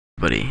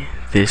Buddy,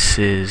 this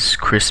is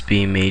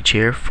Crispy Mage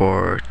here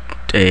for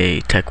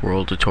a Tech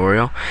World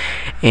tutorial,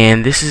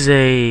 and this is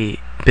a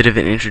bit of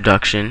an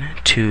introduction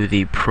to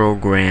the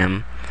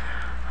program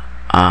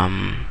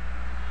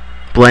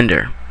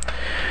Blender.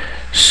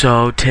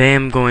 So today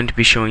I'm going to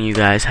be showing you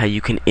guys how you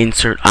can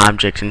insert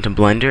objects into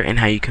Blender and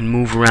how you can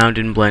move around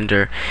in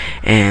Blender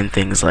and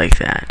things like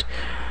that.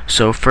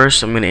 So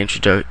first I'm going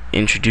to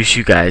introduce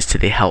you guys to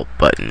the help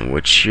button,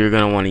 which you're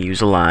going to want to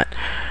use a lot,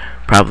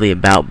 probably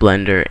about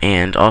Blender.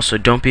 And also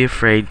don't be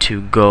afraid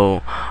to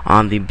go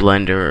on the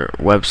Blender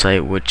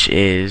website, which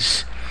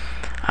is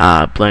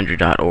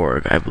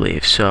blender.org, I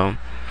believe. So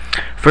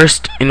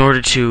first, in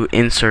order to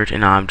insert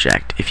an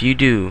object, if you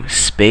do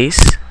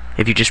space,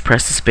 if you just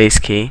press the space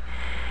key,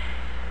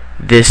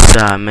 this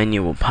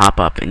menu will pop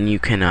up and you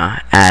can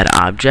add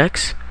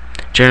objects.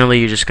 Generally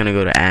you're just going to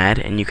go to add,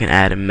 and you can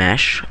add a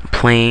mesh,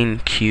 plane,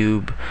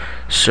 cube,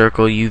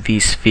 circle, UV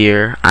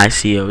sphere,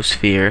 ICO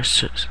sphere,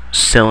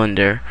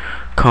 cylinder,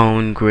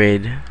 cone,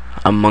 grid,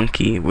 a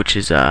monkey, which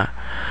is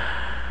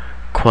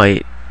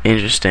quite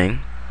interesting.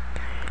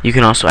 You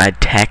can also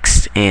add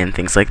text and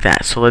things like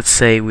that. So let's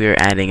say we are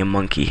adding a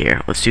monkey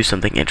here. Let's do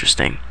something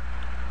interesting.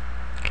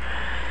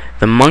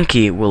 The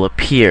monkey will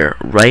appear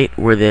right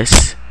where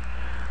this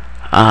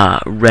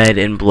red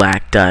and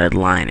black dotted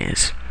line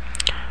is.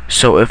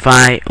 So if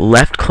I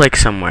left click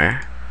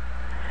somewhere,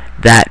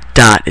 that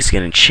dot is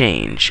going to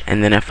change,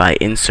 and then if I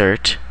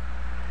insert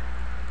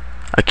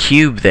a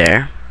cube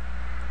there,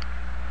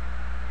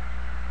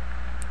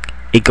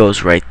 it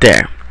goes right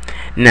there.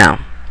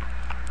 Now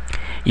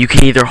you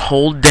can either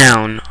hold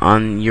down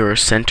on your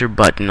center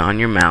button on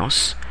your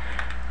mouse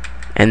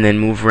and then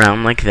move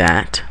around like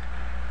that,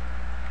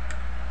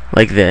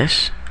 like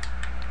this,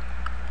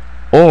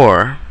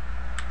 or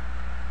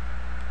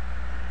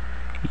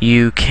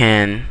you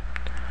can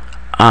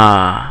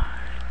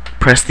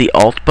press the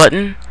Alt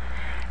button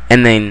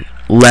and then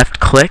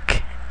left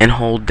click and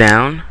hold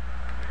down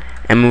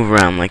and move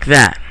around like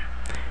that.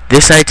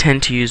 This I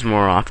tend to use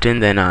more often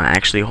than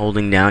actually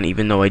holding down,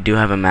 even though I do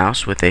have a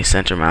mouse with a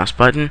center mouse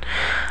button.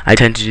 I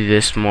tend to do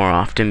this more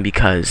often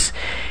because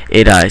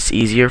it is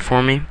easier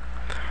for me.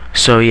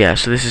 So yeah,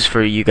 so this is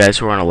for you guys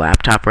who are on a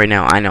laptop right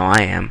now. I know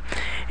I am,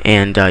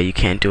 and you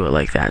can't do it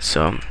like that.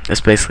 So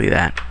that's basically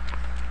that.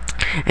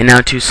 And now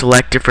to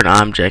select different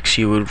objects,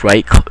 you would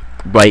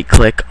right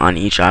click on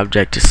each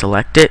object to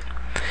select it.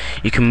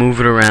 You can move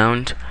it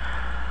around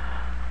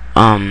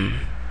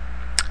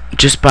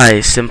just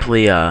by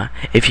simply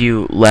if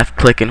you left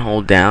click and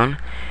hold down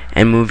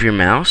and move your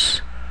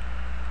mouse,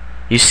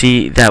 you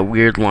see that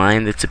weird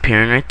line that's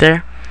appearing right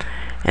there,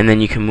 and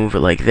then you can move it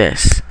like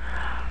this.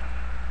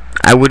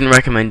 I wouldn't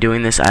recommend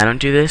doing this. I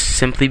don't do this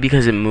simply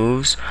because it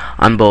moves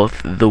on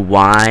both the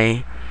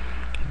Y,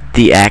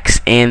 the X,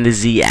 and the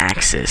Z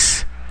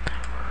axis.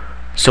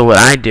 So what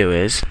I do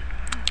is,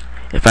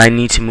 if I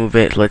need to move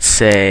it, let's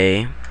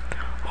say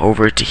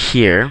over to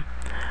here,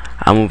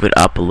 I'll move it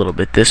up a little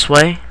bit this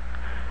way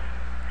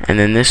and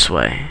then this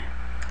way,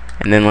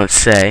 and then let's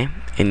say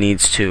it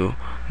needs to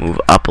move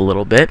up a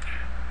little bit,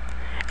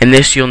 and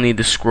this you'll need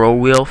the scroll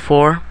wheel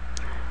for,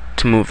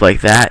 to move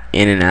like that,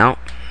 in and out.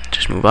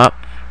 Just move up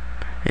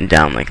and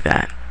down like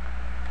that.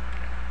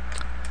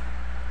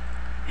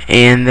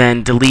 And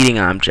then deleting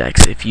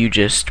objects, if you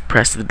just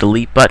press the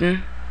delete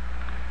button,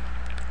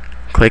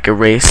 click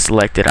erase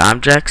selected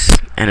objects,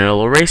 and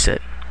it'll erase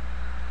it.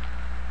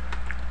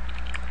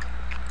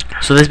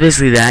 So that's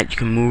basically that. You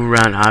can move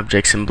around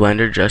objects in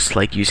Blender just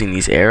like using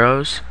these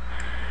arrows,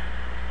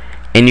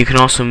 and you can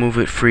also move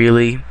it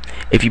freely.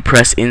 If you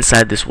press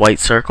inside this white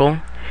circle,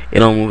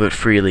 it'll move it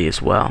freely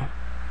as well.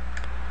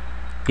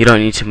 You don't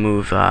need to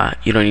move,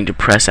 you don't need to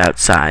press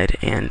outside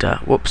and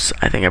whoops,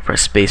 I think I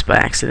pressed space by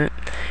accident.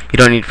 You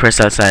don't need to press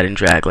outside and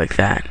drag like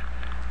that.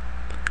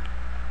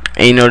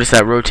 And you notice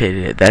that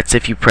rotated it. That's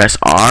if you press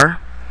R.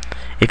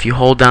 If you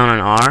hold down on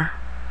R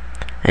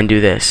and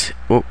do this,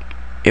 whoop,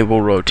 it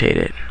will rotate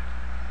it.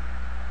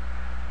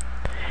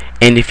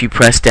 And if you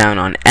press down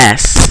on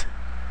S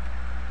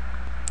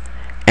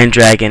and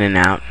drag in and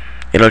out,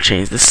 it'll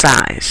change the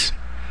size.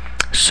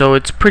 So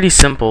it's pretty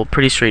simple,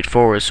 pretty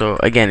straightforward. So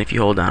again, if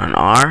you hold down on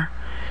R,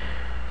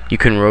 you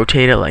can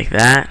rotate it like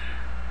that.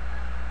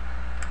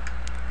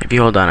 If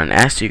you hold down on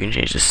S, you can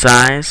change the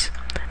size.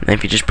 And then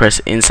if you just press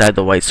inside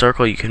the white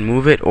circle, you can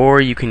move it, or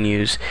you can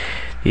use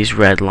these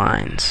red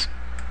lines.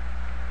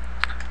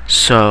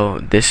 So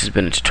this has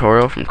been a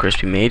tutorial from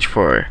Crispy Mage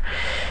for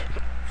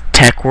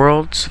Tech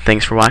World. So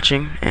thanks for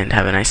watching, and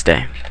have a nice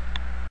day.